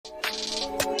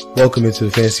Welcome into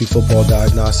the Fantasy Football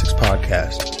Diagnostics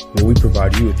Podcast, where we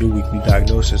provide you with your weekly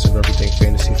diagnosis of everything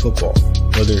fantasy football.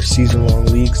 Whether it's season-long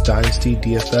leagues, dynasty,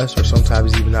 DFS, or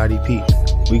sometimes even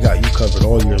IDP, we got you covered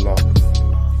all year long.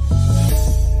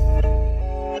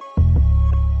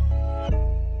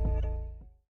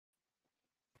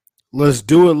 Let's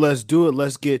do it.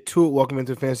 Let's get to it. Welcome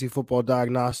into Fantasy Football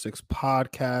Diagnostics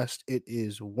Podcast. It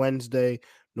is Wednesday,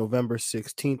 November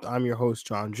 16th. I'm your host,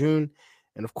 John June.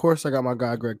 And of course, I got my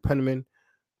guy, Greg Penniman.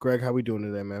 Greg, how we doing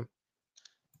today, man?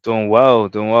 Doing well.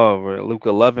 We're at Luke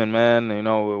 11, man. You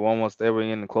know, we're almost there.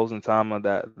 We're in the closing time of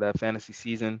that fantasy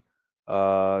season.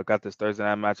 Got this Thursday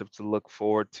night matchup to look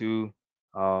forward to.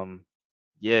 Yeah,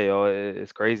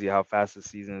 it's crazy how fast the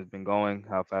season has been going.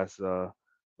 How fast we're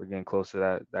getting close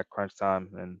to that crunch time,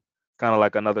 and kind of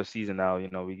like another season now. You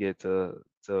know, we get to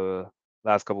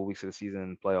last couple weeks of the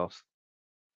season playoffs.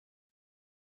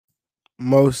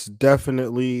 Most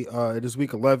definitely. It is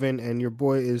week 11, and your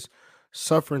boy is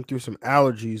suffering through some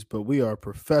allergies, but we are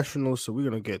professionals, so we're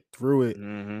going to get through it.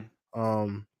 hmm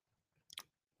Um,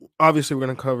 Obviously, we're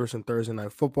going to cover some Thursday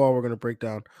night football. We're going to break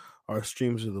down our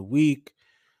streams of the week.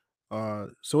 So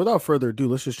without further ado,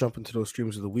 let's just jump into those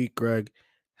streams of the week, Greg.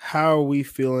 How are we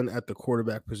feeling at the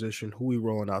quarterback position? Who we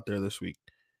rolling out there this week?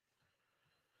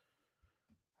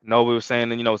 No, we were saying,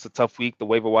 you know, it's a tough week. The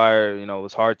waiver wire, you know,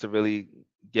 it's hard to really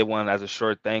get one as a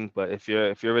sure thing. But if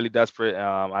you're really desperate,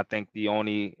 I think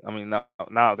not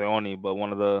the only, but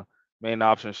one of the main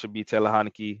options should be Taylor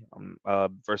Heineke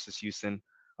versus Houston.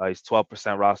 He's 12%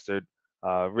 rostered.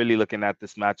 Really looking at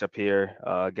this matchup here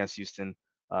against Houston,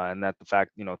 and that the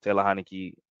fact, you know, Taylor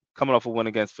Heineke coming off a win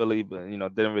against Philly, but you know,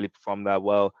 didn't really perform that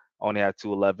well. Only had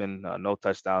 211, no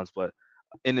touchdowns, but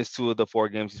in his two of the four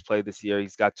games he's played this year,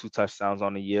 he's got 2 touchdowns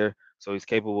on the year, so he's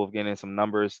capable of getting some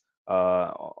numbers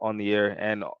on the year,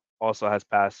 and also has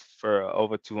passed for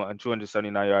over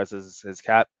 279 yards as his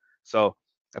cap. So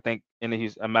I think in a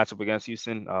matchup against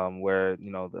Houston, where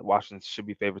you know the Washington should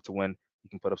be favored to win, he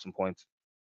can put up some points.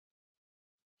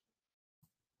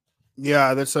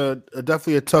 Yeah, that's a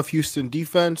definitely a tough Houston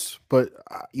defense, but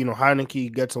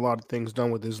Heineke gets a lot of things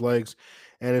done with his legs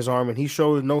and his arm, and he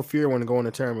showed no fear when going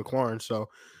to Terry McLaurin. So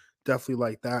definitely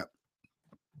like that.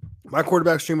 My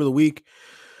quarterback stream of the week.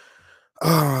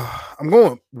 I'm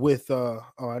going with I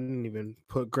didn't even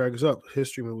put Greg's up. His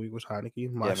stream of the week was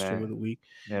Heineke. My Yeah, stream of man. the week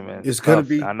Yeah, man. It's is gonna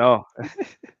tough. I be know.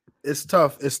 it's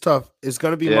tough. It's tough. It's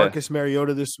gonna be Yeah. Marcus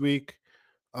Mariota this week.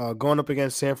 Going up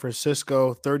against San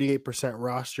Francisco, 38%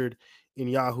 rostered in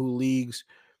Yahoo leagues.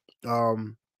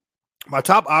 Um, my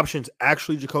top option's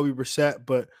actually Jacoby Brissett,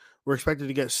 but we're expected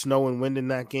to get snow and wind in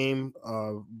that game.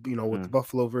 With the Mhm.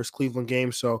 Buffalo versus Cleveland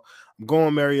game, so I'm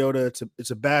going Mariota.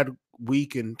 It's a bad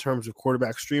week in terms of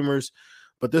quarterback streamers,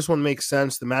 but this one makes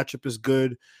sense. The matchup is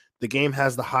good. The game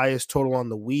has the highest total on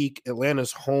the week.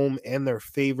 Atlanta's home and they're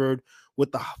favored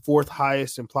with the fourth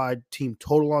highest implied team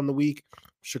total on the week.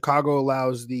 Chicago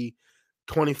allows the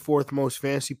 24th most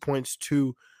fantasy points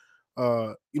to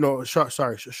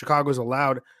Chicago's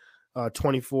allowed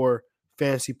 24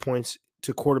 fantasy points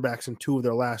to quarterbacks in two of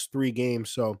their last three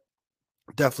games. So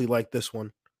definitely like this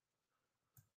one.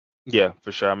 Yeah,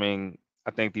 for sure. I mean, I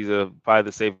think these are probably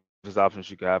the safest options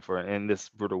you could have for in this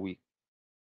brutal week.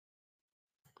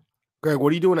 Greg,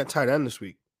 what are you doing at tight end this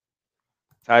week?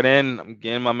 Tight end, I'm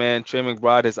getting my man Trey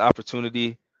McBride his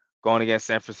opportunity going against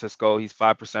San Francisco. He's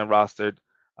 5% rostered.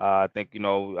 I think, you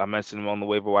know, I mentioned him on the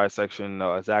waiver wire section.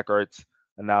 Zach Ertz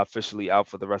are now officially out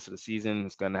for the rest of the season.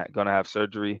 He's gonna have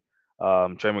surgery.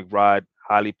 Trey McBride,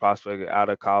 highly prospect out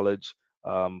of college,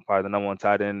 probably the number one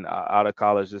tight end out of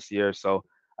college this year. So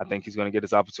I think he's gonna get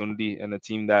his opportunity. And the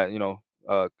team that, you know,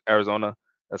 Arizona,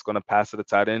 that's gonna pass to the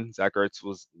tight end. Zach Ertz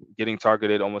was getting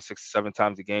targeted almost 6 to 7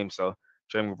 times a game. So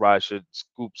Trey McBride should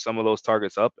scoop some of those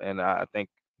targets up, and I think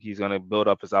he's going to build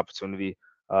up his opportunity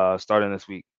starting this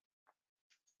week.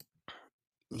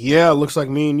 Yeah, it looks like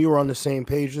me and you are on the same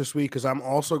page this week because I'm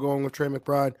also going with Trey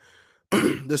McBride.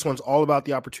 This one's all about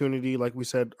the opportunity. Like we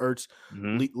said, Ertz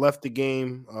hmm left the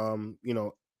game.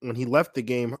 When he left the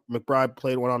game,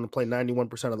 McBride went on to play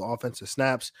 91% of the offensive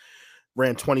snaps,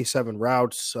 ran 27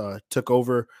 routes, took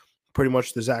over pretty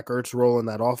much the Zach Ertz role in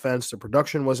that offense. The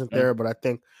production wasn't there, but I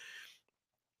think,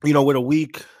 with a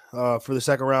week for the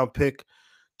second round pick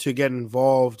to get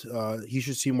involved, he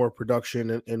should see more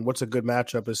production. And what's a good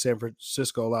matchup is San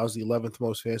Francisco allows the 11th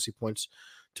most fantasy points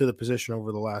to the position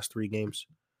over the last three games.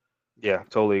 Yeah,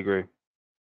 totally agree.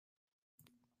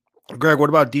 Greg, what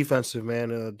about defensive,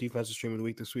 man? Defensive stream of the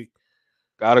week this week.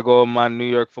 Got to go with my New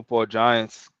York Football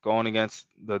Giants going against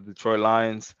the Detroit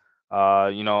Lions.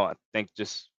 You know, I think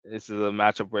just this is a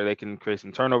matchup where they can create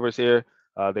some turnovers here.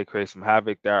 They create some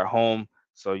havoc. They're at home.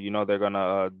 So they're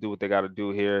gonna do what they got to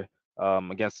do here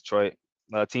against Detroit,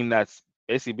 a team that's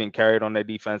basically been carried on their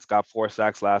defense. Got 4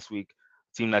 sacks last week.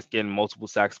 Team that's getting multiple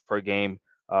sacks per game.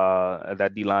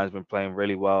 That D line's been playing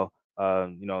really well.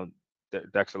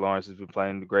 Dexter Lawrence has been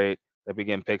playing great. They've been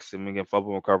getting picks and been getting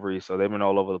fumble recovery, so they've been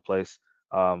all over the place.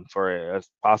 For a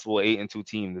possible 8-2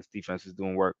 team, this defense is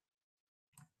doing work.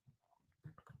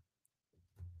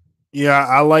 Yeah,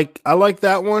 I like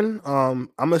that one. I'm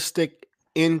gonna stick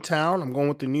in town. I'm going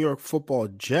with the New York Football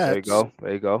There you Jets. go.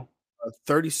 There you go.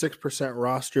 36%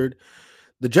 rostered.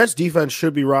 The Jets defense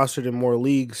should be rostered in more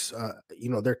leagues.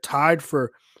 They're tied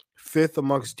for fifth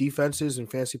amongst defenses in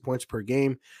fantasy points per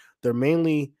game. They're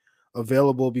mainly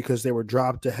available because they were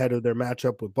dropped ahead of their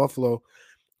matchup with Buffalo,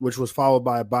 which was followed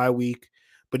by a bye week.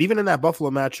 But even in that Buffalo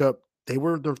matchup, they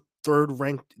were the third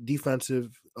ranked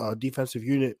defensive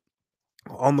unit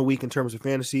on the week in terms of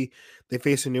fantasy. They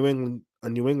face a New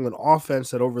England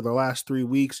offense that over the last 3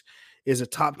 weeks is a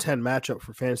top 10 matchup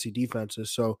for fantasy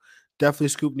defenses. So definitely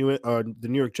scoop the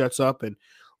New York Jets up and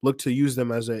look to use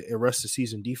them as a rest of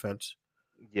season defense.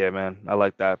 Yeah, man, I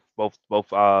like that. Both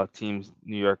teams,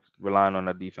 New York relying on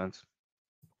that defense.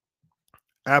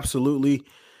 Absolutely.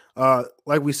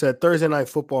 Like we said, Thursday night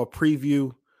football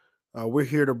preview. We're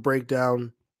here to break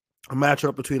down a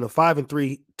matchup between the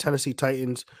 5-3 Tennessee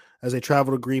Titans as they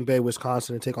travel to Green Bay,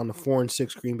 Wisconsin, and take on the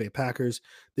 4-6 Green Bay Packers.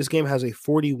 This game has a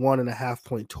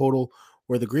 41.5-point total,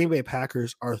 where the Green Bay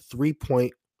Packers are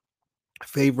 3-point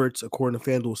favorites according to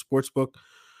FanDuel Sportsbook.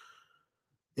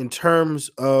 In terms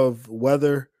of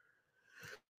weather,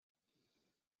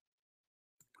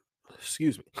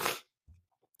 excuse me.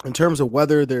 In terms of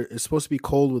weather, there is supposed to be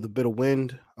cold with a bit of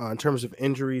wind. In terms of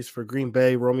injuries for Green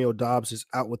Bay, Romeo Doubs is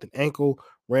out with an ankle.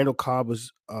 Randall Cobb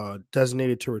was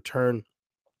designated to return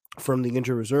from the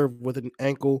injured reserve with an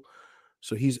ankle,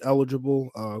 so he's eligible.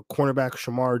 Cornerback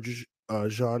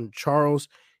Jean Charles,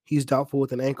 he's doubtful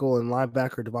with an ankle, and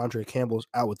linebacker Devondre Campbell is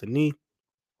out with a knee.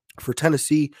 For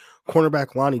Tennessee,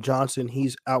 cornerback Lonnie Johnson,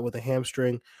 he's out with a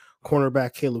hamstring.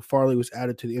 Cornerback Caleb Farley was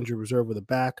added to the injured reserve with a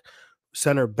back.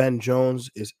 Center Ben Jones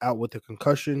is out with a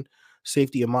concussion.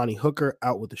 Safety Amani Hooker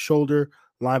out with a shoulder.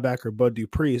 Linebacker Bud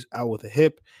Dupree is out with a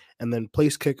hip. And then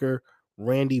place kicker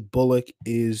Randy Bullock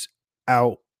is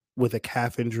out with a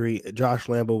calf injury. Josh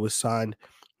Lambo was signed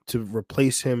to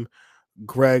replace him.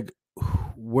 Greg,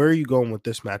 where are you going with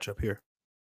this matchup here?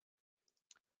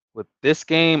 With this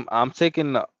game, I'm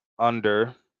taking the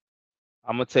under.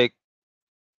 I'm gonna take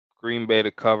Green Bay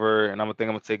to cover, and I'm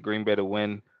gonna take Green Bay to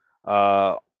win.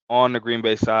 Uh, on the Green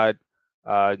Bay side,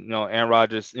 Aaron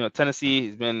Rodgers. Tennessee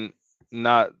has been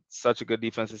not such a good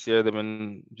defense this year. They've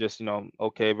been just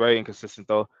okay, very inconsistent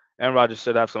though. Aaron Rodgers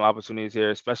should have some opportunities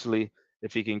here, especially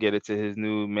if he can get it to his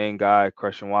new main guy,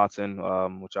 Christian Watson,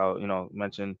 which I'll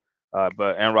mention.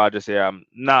 But Aaron Rodgers here, I'm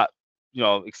not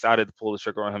excited to pull the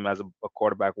trigger on him as a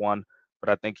quarterback one, but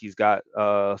I think he's got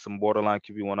some borderline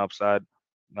QB1 upside.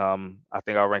 I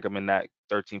think I'll rank him in that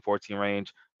 13, 14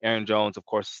 range. Aaron Jones, of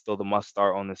course, is still the must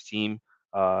start on this team.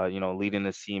 Leading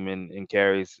this team in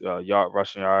carries,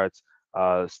 rushing yards.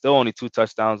 Still only 2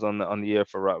 touchdowns on the year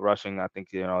for rushing. I think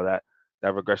that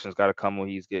regression's got to come when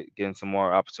he's getting some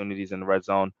more opportunities in the red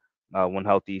zone when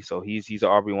healthy. So he's an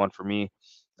RB1 for me.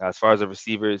 As far as the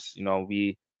receivers,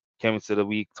 we came into the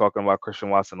week talking about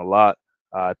Christian Watson a lot.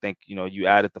 I think you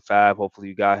added the fab. Hopefully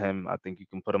you got him. I think you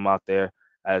can put him out there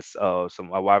as a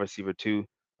wide receiver too.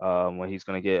 When he's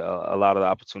going to get a lot of the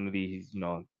opportunity,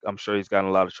 I'm sure he's gotten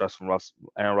a lot of trust from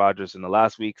Aaron Rodgers in the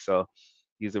last week, so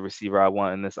he's the receiver I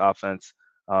want in this offense.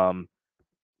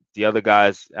 The other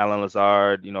guys, Alan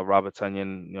Lazard, Robert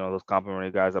Tunyon, those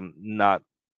complimentary guys, I'm not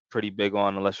pretty big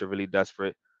on unless you're really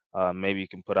desperate. Maybe you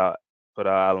can put out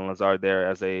Alan Lazard there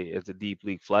as a deep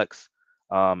league flex.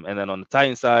 And then on the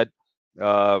Titan side,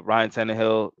 Ryan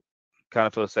Tannehill, kind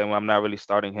of feel the same way. I'm not really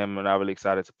starting him. I'm not really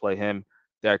excited to play him.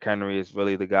 Derrick Henry is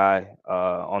really the guy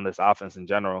on this offense in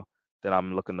general that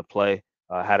I'm looking to play.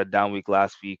 Had a down week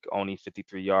last week, only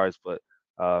 53 yards, but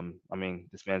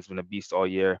this man's been a beast all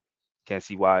year. Can't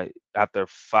see why after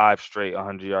 5 straight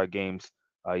 100-yard games,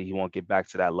 he won't get back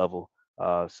to that level.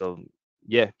 So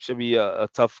yeah, should be a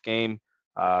tough game.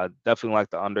 Definitely like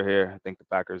the under here. I think the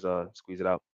Packers squeeze it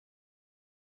out.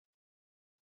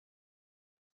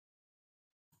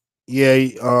 Yeah,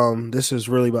 this is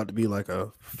really about to be like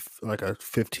a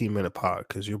 15-minute pod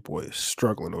because your boy is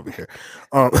struggling over here.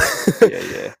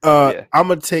 Yeah. I'm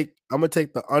gonna take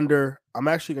the under. I'm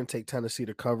actually gonna take Tennessee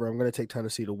to cover. I'm gonna take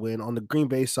Tennessee to win. On the Green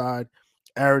Bay side,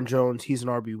 Aaron Jones, he's an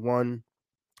RB1.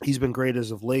 He's been great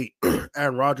as of late.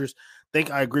 Aaron Rodgers, think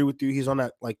I agree with you. He's on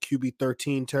that like QB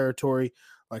 13 territory,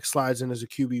 like slides in as a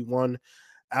QB1.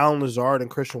 Allen Lazard and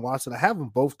Christian Watson. I have them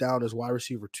both down as wide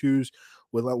receiver 2s,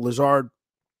 with Lazard,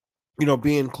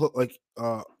 being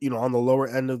on the lower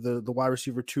end of the wide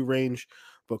receiver 2 range.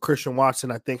 But Christian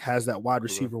Watson, I think, has that wide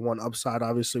receiver 1 upside.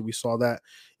 Obviously, we saw that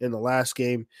in the last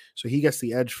game. So he gets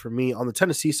the edge for me. On the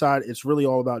Tennessee side, it's really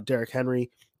all about Derrick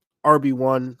Henry,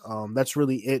 RB1. That's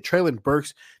really it. Treylon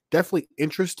Burks, definitely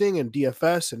interesting in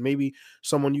DFS, and maybe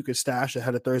someone you could stash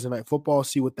ahead of Thursday Night Football,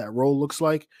 see what that role looks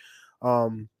like.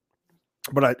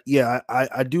 But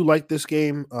I do like this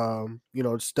game.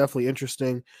 It's definitely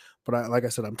interesting. But like I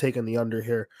said, I'm taking the under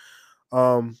here.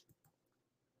 In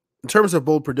terms of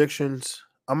bold predictions,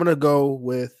 I'm going to go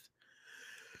with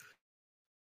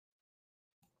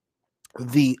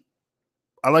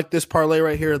I like this parlay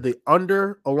right here, the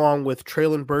under, along with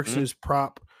Treylon Burks'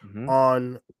 prop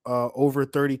on over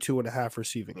 32.5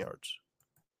 receiving yards.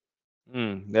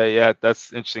 Yeah,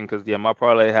 that's interesting because, my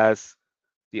parlay has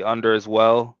the under as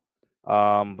well. But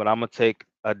I'm going to take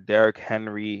a Derrick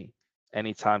Henry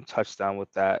anytime touchdown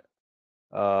with that.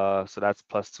 So that's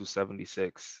plus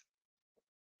 276.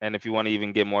 And if you want to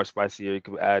even get more spicier, you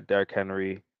could add Derrick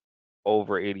Henry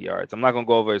over 80 yards. I'm not going to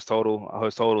go over his total.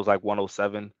 His total is like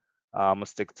 107. I'm going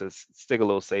to stick a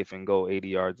little safe and go 80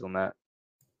 yards on that.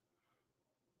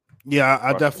 Yeah,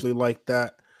 I definitely like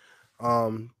that.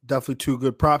 Definitely 2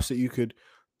 good props that you could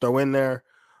throw in there.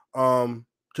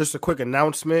 Just a quick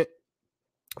announcement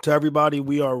to everybody.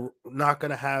 We are not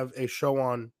going to have a show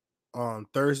on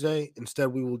Thursday. Instead,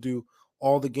 we will do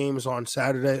all the games on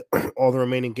Saturday, all the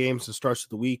remaining games and starts of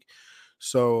the week.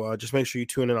 So just make sure you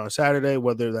tune in on Saturday,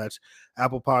 whether that's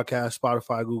Apple Podcasts,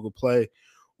 Spotify, Google Play,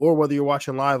 or whether you're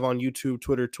watching live on YouTube,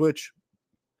 Twitter, Twitch,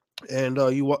 and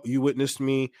you witnessed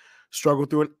me struggle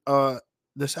through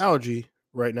this allergy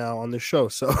right now on this show.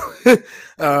 So, man,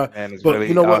 it's really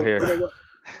you know what? Here.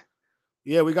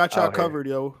 Yeah, we got y'all covered,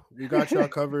 yo. We got y'all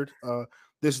covered.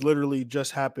 This literally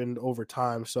just happened over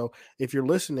time. So if you're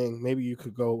listening, maybe you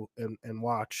could go and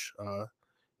watch, on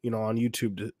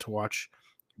YouTube to watch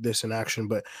this in action.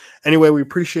 But anyway, we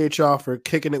appreciate y'all for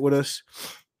kicking it with us.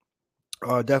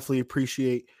 Definitely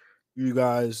appreciate you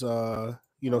guys,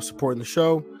 supporting the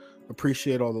show.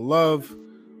 Appreciate all the love.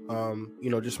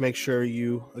 Just make sure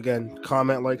you, again,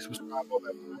 comment, like, subscribe, all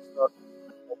that good stuff.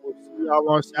 And we'll see y'all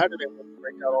on Saturday when we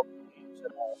break out all the games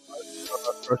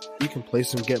and you can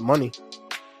place and get money.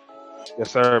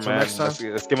 Yes, sir, man.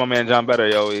 Let's get my man John better,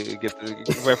 yo. Get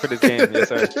ready for this game. Yes,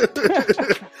 sir.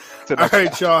 All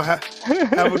right, y'all.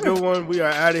 Have a good one. We are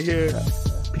out of here.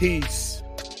 Peace.